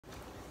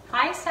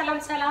ሃይ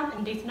ሰላም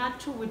እንዴት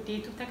ናችሁ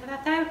ውዴቱ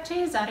ተከታታዮቼ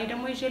ዛሬ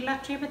ደግሞ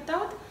ይዤላችሁ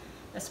የመጣሁት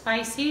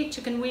ስፓይሲ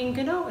ቺክን ዊንግ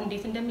ነው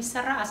እንዴት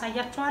እንደሚሰራ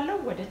አሳያችኋለሁ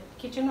ወደ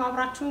ኪችኑ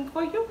አብራችሁን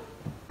ቆዩ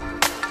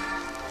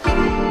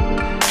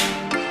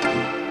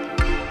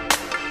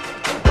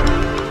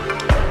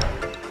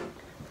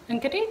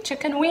እንግዲህ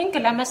ቺክን ዊንግ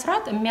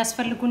ለመስራት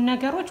የሚያስፈልጉን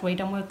ነገሮች ወይ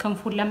ደግሞ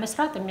ክንፉን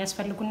ለመስራት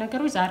የሚያስፈልጉን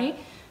ነገሮች ዛሬ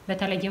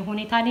በተለየ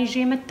ሁኔታ ነው ይዤ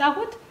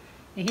የመጣሁት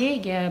ይሄ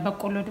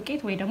የበቆሎ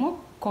ዱቄት ወይ ደግሞ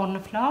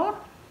ኮርን ፍላወር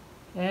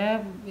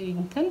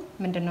እንትን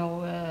ምንድነው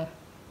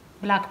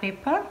ብላክ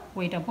ፔፐር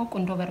ወይ ደግሞ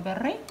ቁንዶ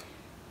በርበሬ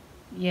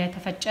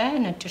የተፈጨ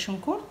ነጭ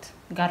ሽንኩርት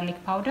ጋርሊክ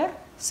ፓውደር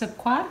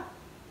ስኳር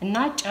እና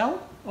ጨው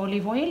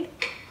ኦሊቭ ኦይል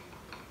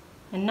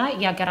እና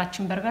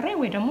ያገራችን በርበሬ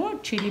ወይ ደግሞ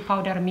ቺሊ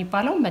ፓውደር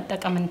የሚባለው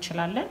መጠቀም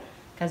እንችላለን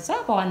ከዛ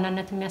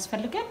በዋናነት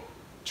የሚያስፈልገን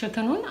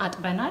ቺክኑን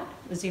አጥበናል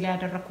እዚህ ላይ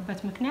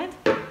ያደረኩበት ምክንያት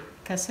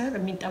ከስር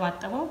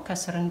የሚንጠባጠበው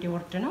ከስር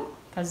እንዲወርድ ነው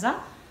ከዛ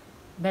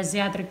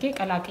በዚህ አድርጌ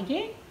ቀላቅዬ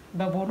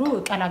በቦሉ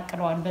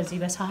ቀላቅለዋል በዚህ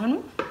በሳህኑ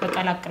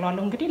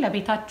ቀላቅለዋለሁ እንግዲህ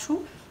ለቤታችሁ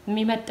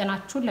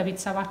የሚመጥናችሁ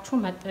ለቤተሰባችሁ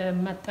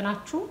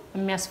መጥናችሁ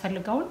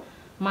የሚያስፈልገውን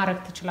ማረግ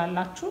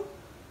ትችላላችሁ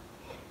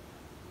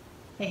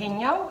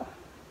ይሄኛው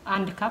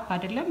 1 ካፕ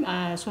አይደለም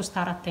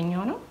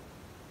 3/4ኛው ነው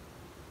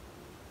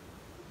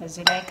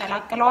እዚህ ላይ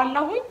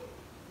ቀላቅለዋለሁ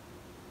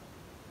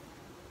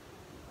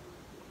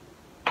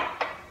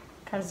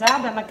ከዛ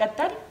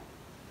በመቀጠል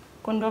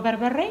ቁንዶ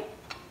በርበሬ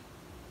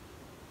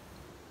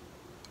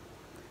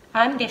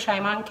 1 የሻይ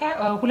ማንኪያ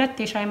 2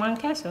 የሻይ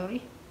ማንኪያ ሶሪ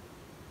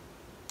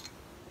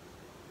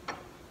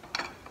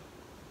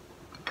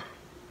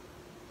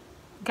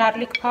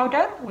ጋርሊክ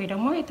ፓውደር ወይ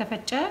ደግሞ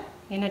የተፈጨ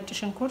የነጭ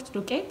ሽንኩርት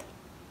ዱቄት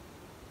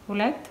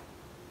 2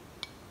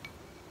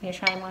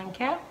 የሻይ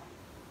ማንኪያ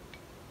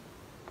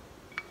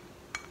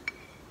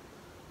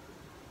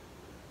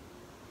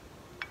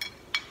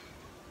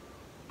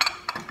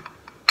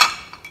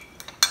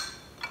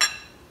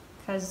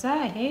ከዛ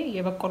ይሄ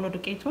የበቆሎ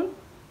ዱቄቱን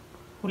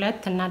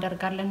 2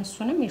 እናደርጋለን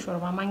እሱንም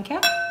የሾርባ ማንኪያ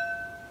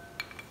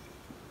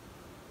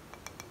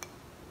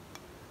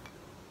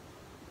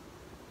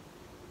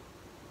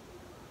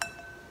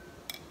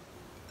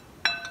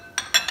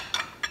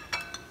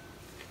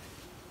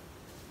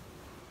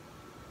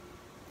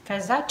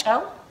ከዛ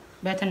ጨው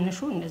በትንሹ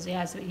እንደዚህ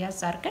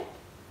ያዛርገን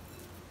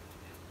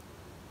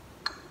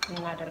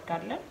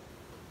እናደርጋለን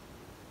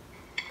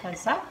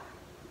ከዛ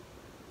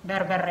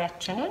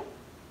በርበሬያችንን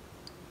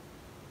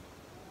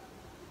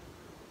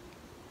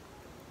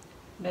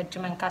በእጅ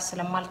መንካት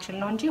ስለማልችል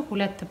ነው እንጂ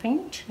 2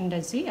 ፒንች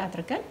እንደዚህ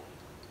አድርገን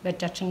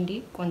በእጃችን እንዲ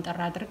ቆንጠራ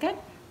አድርገን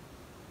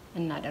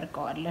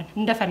እናደርገዋለን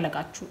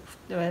እንደፈለጋችሁ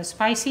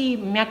ስፓይሲ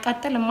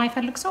የሚያቃጥል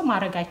የማይፈልግ ሰው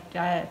ማረግ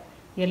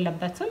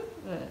የለበትም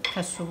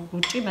ከሱ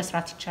ውጪ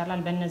መስራት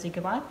ይቻላል በእነዚህ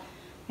ግብአት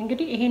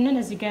እንግዲህ ይሄንን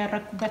እዚህ ጋር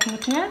ያረኩበት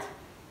ምክንያት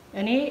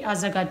እኔ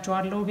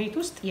አዘጋጀዋለሁ ቤት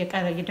ውስጥ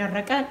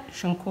የደረቀ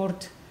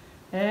ሽንኩርት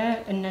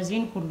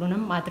እነዚህን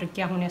ሁሉንም አድርጌ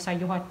አሁን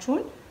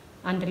ያሳየኋችሁን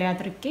አንድ ላይ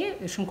አድርጌ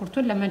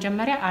ሽንኩርቱን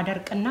ለመጀመሪያ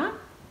አደርቅና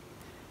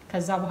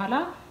ከዛ በኋላ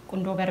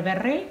ቁንዶ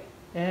በርበሬ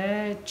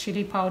ቺሊ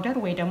ፓውደር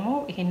ወይ ደግሞ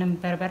ይሄንን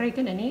በርበሬ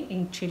ግን እኔ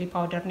ቺሊ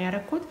ፓውደር ነው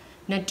ያረኩት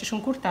ነጭ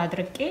ሽንኩርት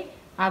አድርቄ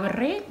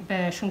አብሬ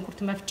በሽንኩርት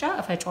መፍጫ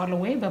እፈጫዋለሁ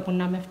ወይ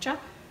በቡና መፍጫ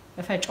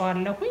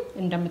እፈጫዋለሁ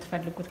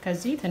እንደምትፈልጉት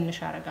ከዚህ ትንሽ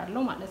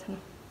አረጋለሁ ማለት ነው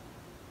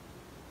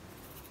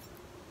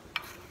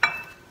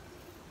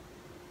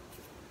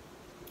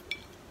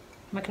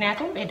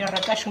ምክንያቱም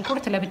የደረቀ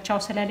ሽንኩርት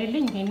ለብቻው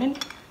ስለሌለኝ ይሄንን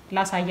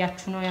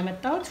ላሳያችሁ ነው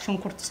ያመጣሁት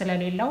ሽንኩርት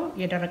ስለሌለው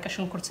የደረቀ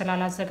ሽንኩርት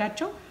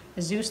ስላላዘጋጀው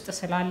እዚህ ውስጥ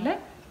ስላለ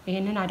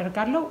ይሄንን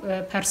አደርጋለሁ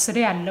ፐርስሊ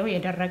ያለው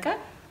የደረቀ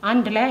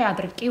አንድ ላይ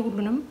አድርቄ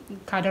ሁሉንም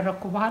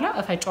ካደረኩ በኋላ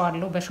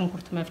እፈጫዋለሁ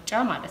በሽንኩርት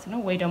መፍጫ ማለት ነው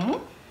ወይ ደግሞ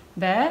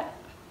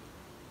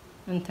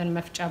እንትን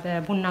መፍጫ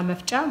በቡና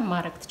መፍጫ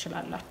ማረግ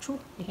ትችላላችሁ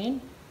ይሄን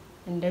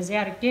እንደዚህ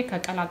አድርጌ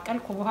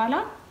ከቀላቀልኩ በኋላ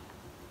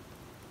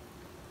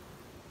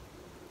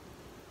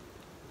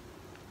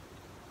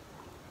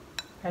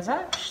ከዛ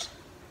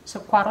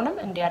ስኳሩንም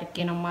እንዲያርጌ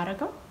ነው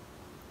ማረገው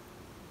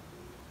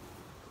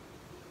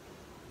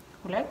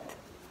 2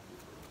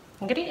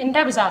 እንግዲህ እንደ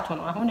ብዛቱ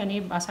ነው አሁን እኔ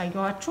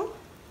ባሳየዋችሁ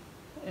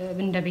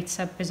እንደ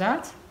ቤተሰብ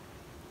ብዛት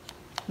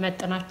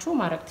መጥናችሁ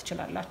ማረግ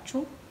ትችላላችሁ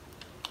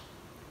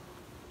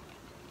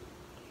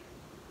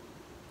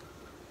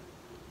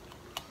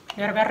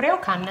በርበሬው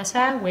ካነሰ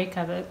ወይ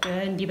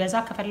እንዲበዛ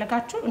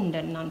ከፈለጋችሁ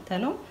እንደናንተ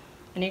ነው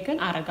እኔ ግን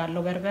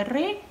አረጋለሁ በርበሬ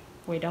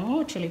ወይ ደግሞ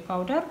ቺሊ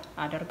ፓውደር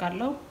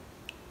አደርጋለሁ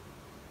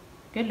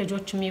ግን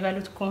ልጆች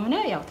የሚበሉት ከሆነ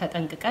ያው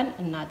ተጠንቅቀን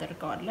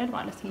እናደርጋለን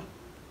ማለት ነው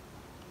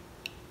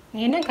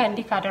ይሄንን ከእንዲ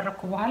ካደረኩ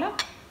በኋላ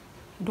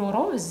ዶሮ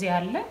እዚህ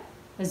ያለ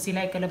እዚህ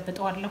ላይ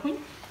ገለብጠዋለሁኝ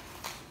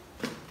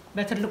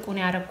በትልቁ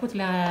ነው ያደረኩት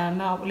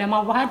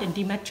ለማዋሃድ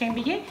እንዲመቸኝ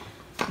ብዬ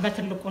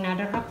በትልቁ ነው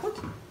ያደረኩት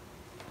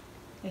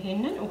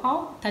ይሄንን ውሃው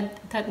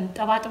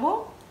ተንጠባጥቦ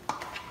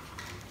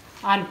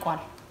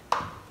አልቋል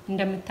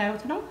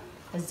እንደምታዩት ነው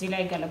እዚህ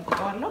ላይ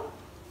ገለብጠዋለሁ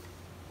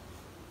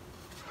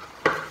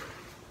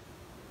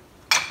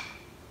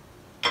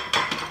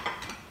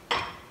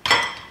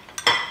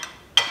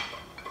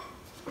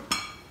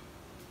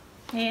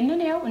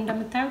ይሄንን ያው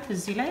እንደምታዩት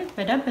እዚህ ላይ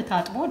በደንብ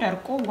ታጥቦ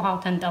ደርቆ ውሃው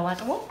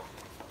ተንጠባጥቦ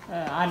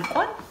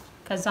አልቋል።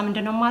 ከዛ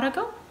ምንድነው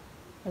ማረጋው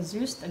እዚህ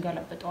ውስጥ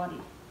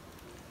ገለብጠዋለሁ።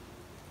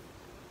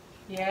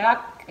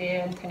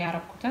 እንትን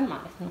ያረኩትን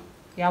ማለት ነው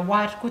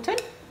ያዋሃድኩትን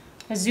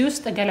እዚህ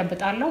ውስጥ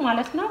ገለብጣለሁ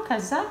ማለት ነው።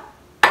 ከዛ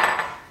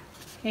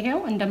ይሄው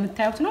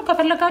እንደምታዩት ነው።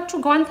 ከፈለጋችሁ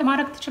ጓንት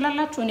ማድረግ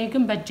ትችላላችሁ። እኔ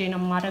ግን በእጄ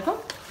ነው ማድረገው።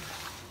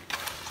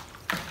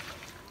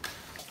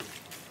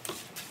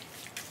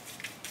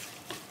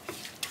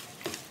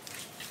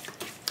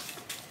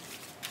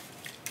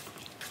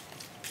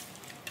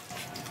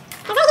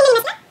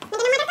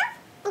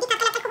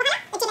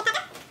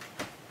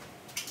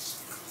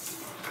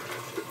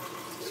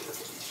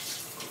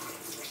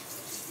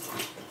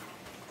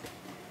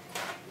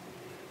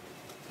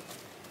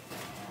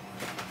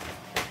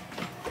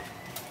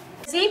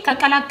 እዚህ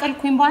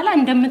ከቀላቀልኩኝ በኋላ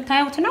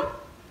እንደምታዩት ነው።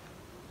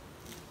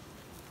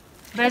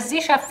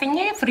 በዚህ ሸፍኜ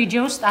ፍሪጅ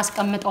ውስጥ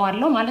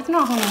አስቀምጠዋለሁ ማለት ነው።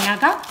 አሁን እኛ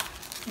ጋር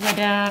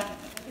ወደ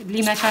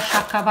ሊመሻሽ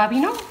አካባቢ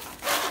ነው።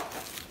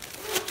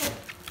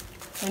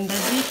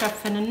 እንደዚህ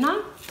ሸፍንና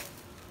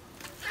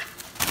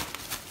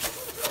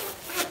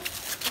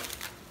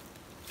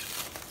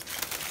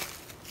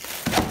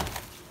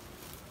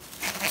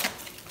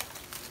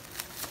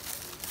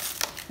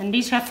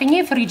እንዲህ ሸፍኜ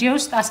ፍሪጅ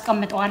ውስጥ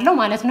አስቀምጠዋለሁ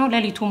ማለት ነው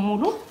ለሊቱን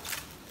ሙሉ።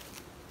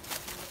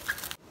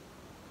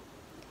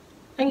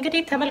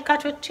 እንግዲህ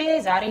ተመልካቾቼ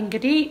ዛሬ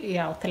እንግዲህ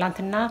ያው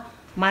ትላንትና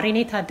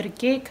ማሪኔት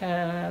አድርጌ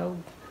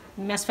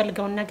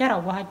ከሚያስፈልገውን ነገር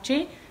አዋሃጄ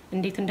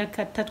እንዴት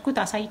እንደከተትኩት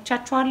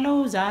አሳይቻችኋለሁ።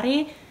 ዛሬ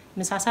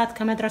ምሳ ሰዓት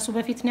ከመድረሱ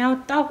በፊት ነው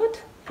ያወጣሁት።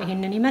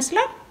 ይሄንን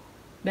ይመስላል።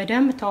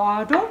 በደንብ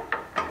ተዋህዶ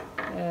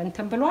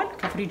እንትን ብሏል።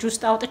 ከፍሪጅ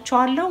ውስጥ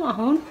አውጥቻለሁ።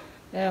 አሁን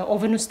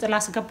ኦቨን ውስጥ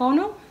ላስገባው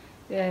ነው።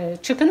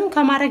 ቺክኑን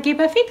ከማረጌ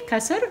በፊት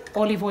ከስር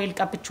ኦሊቭ ኦይል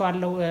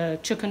ቀብቻለሁ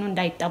ቺክኑ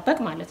እንዳይጣበቅ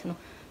ማለት ነው።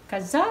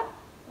 ከዛ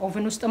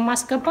ኦቨን ውስጥ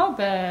ማስገባው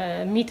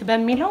በሚት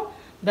በሚለው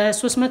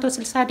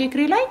በ360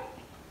 ዲግሪ ላይ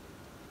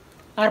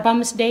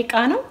 45 ደቂቃ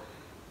ነው።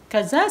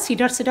 ከዛ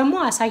ሲደርስ ደግሞ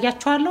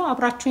አሳያችኋለሁ።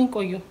 አብራችሁኝ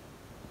ቆዩ።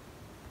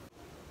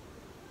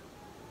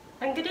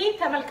 እንግዲህ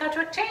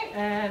ተመልካቾቼ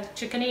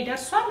ቺክኔ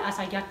ደርሷል።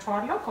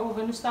 አሳያችኋለሁ።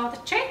 ከኦቨን ውስጥ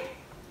አውጥቼ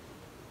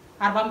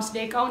 45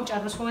 ደቂቃውን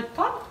ጨርሶ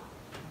ወጥቷል።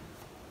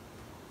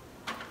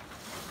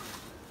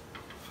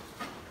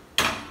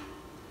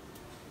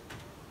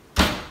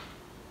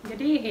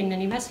 እንግዲህ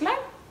ይሄንን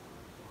ይመስላል።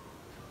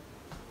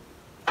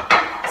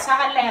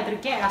 ሳህን ላይ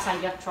አድርጌ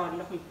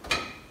አሳያችኋለሁ።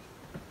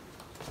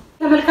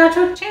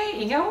 ተመልካቾቼ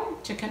ይሄው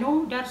ቺክኑ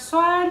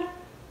ደርሷል።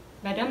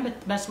 በደንብ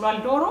በስሏል።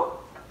 ዶሮ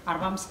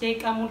 45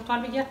 ደቂቃ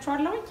ሞልቷል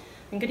ብያችኋለሁ።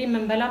 እንግዲህ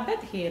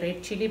የምንበላበት ይሄ ሬድ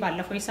ቺሊ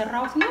ባለፈው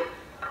የሰራሁት ነው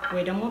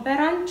ወይ ደግሞ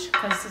በራንች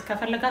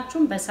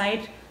ከፈለጋችሁም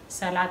በሳይድ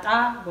ሰላጣ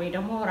ወይ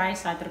ደግሞ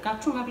ራይስ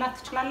አድርጋችሁ መብላት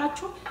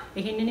ትችላላችሁ።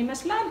 ይሄንን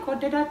ይመስላል።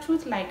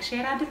 ከወደዳችሁት ላይክ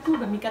ሼር አድርጉ።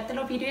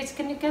 በሚቀጥለው ቪዲዮ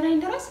እስክንገናኝ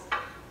ድረስ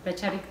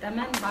በቸር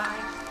ይግጠመን። ባይ